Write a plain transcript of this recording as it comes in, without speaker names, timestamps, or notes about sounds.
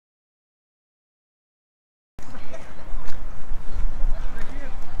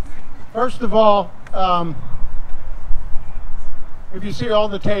First of all, if you see all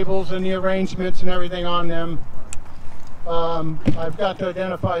the tables and the arrangements and everything on them, I've got to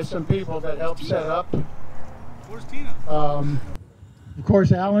identify some people that helped set up. Where's Tina? Of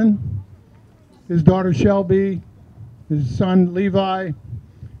course, Alan, his daughter Shelby, his son Levi,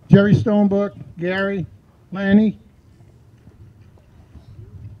 Jerry Stonebook, Gary, Lanny,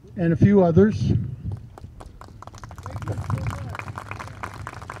 and a few others.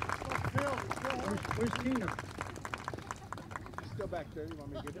 Where's Tina? She's still back there. You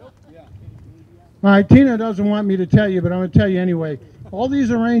want me to get help? Yeah. All right, Tina doesn't want me to tell you, but I'm going to tell you anyway. All these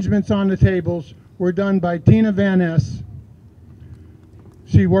arrangements on the tables were done by Tina Van Ness.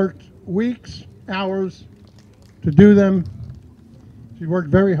 She worked weeks, hours to do them. She worked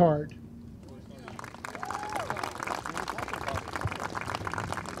very hard.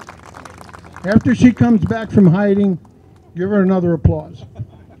 After she comes back from hiding, give her another applause.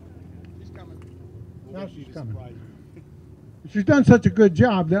 She's coming. Now she's coming. She's done such a good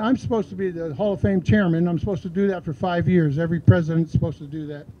job that I'm supposed to be the Hall of Fame chairman. I'm supposed to do that for 5 years. Every president's supposed to do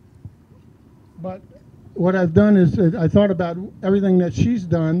that. But what I've done is I thought about everything that she's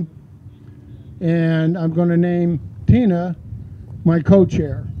done, and I'm going to name Tina my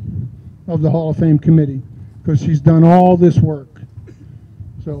co-chair of the Hall of Fame committee because she's done all this work.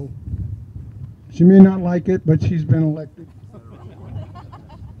 So she may not like it, but she's been elected.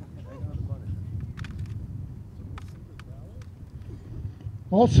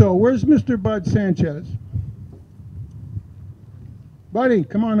 Also, where's Mr. Bud Sanchez? Buddy,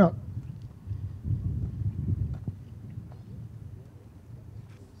 come on up.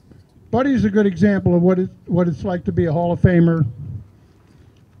 Buddy's a good example of what it's like to be a Hall of Famer,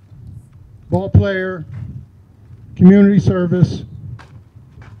 ball player, community service.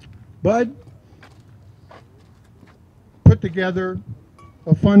 Bud put together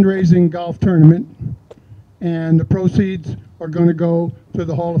a fundraising golf tournament, and the proceeds are going to go to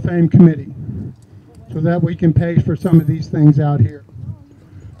the Hall of Fame committee so that we can pay for some of these things out here.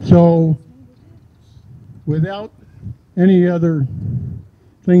 So without any other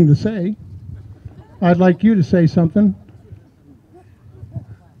thing to say, I'd like you to say something.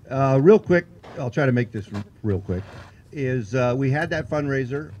 Real quick, I'll try to make this real quick, is we had that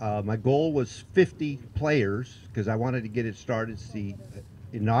fundraiser. My goal was 50 players because I wanted to get it started. It's the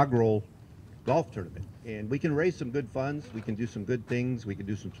inaugural golf tournament. And we can raise some good funds. We can do some good things. We can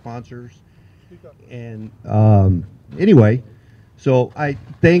do some sponsors. And anyway, so I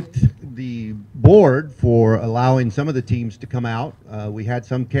thanked the board for allowing some of the teams to come out. We had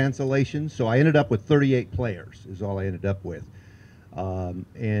some cancellations, so I ended up with 38 players is all I ended up with.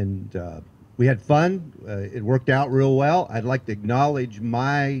 We had fun. It worked out real well. I'd like to acknowledge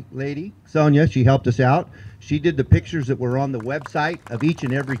my lady, Sonia. She helped us out. She did the pictures that were on the website of each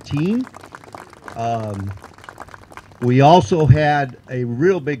and every team. We also had a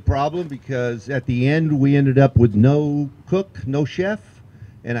real big problem because at the end we ended up with no cook, no chef,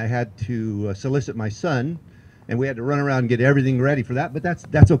 and I had to solicit my son, and we had to run around and get everything ready for that. But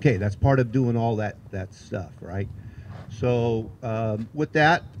that's okay. That's part of doing all that stuff, right? So with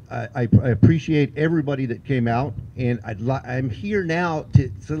that, I appreciate everybody that came out, and I'm here now to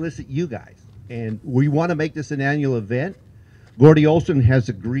solicit you guys, and we want to make this an annual event. Gordy Olson has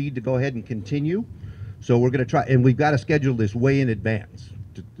agreed to go ahead and continue. So we're going to try, and we've got to schedule this way in advance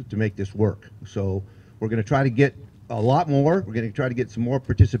to make this work. So we're going to try to get a lot more. We're going to try to get some more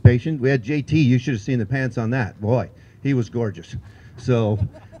participation. We had JT. You should have seen the pants on that. Boy, he was gorgeous. So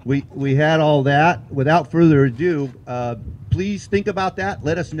we had all that. Without further ado, please think about that.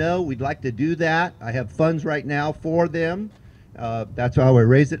 Let us know. We'd like to do that. I have funds right now for them. That's how I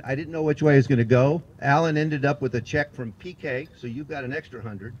raised it. I didn't know which way it was going to go. Alan ended up with a check from PK, so you've got an extra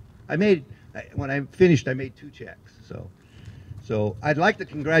 100. When I finished, I made 2 checks. So I'd like to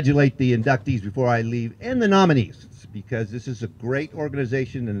congratulate the inductees before I leave, and the nominees, because this is a great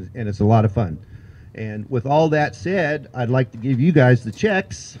organization and it's a lot of fun. And with all that said, I'd like to give you guys the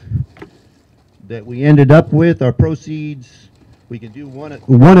checks that we ended up with, our proceeds. We can do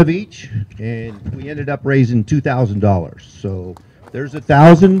one of each, and we ended up raising $2,000. So there's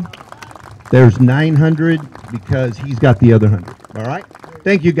 1,000, there's 900 because he's got the other 100. All right.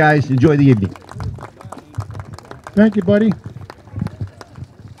 Thank you, guys. Enjoy the evening. Thank you, buddy.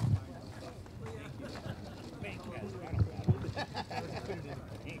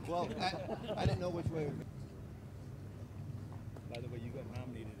 Well, I didn't know which way. By the way, you got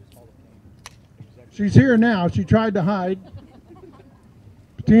nominated as Hall of Fame. She's here now. She tried to hide.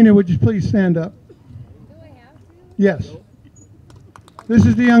 Tina, would you please stand up? Do I have to? Yes. This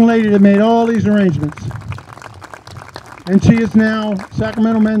is the young lady that made all these arrangements. And she is now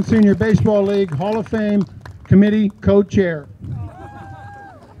Sacramento Men's Senior Baseball League Hall of Fame Committee co-chair.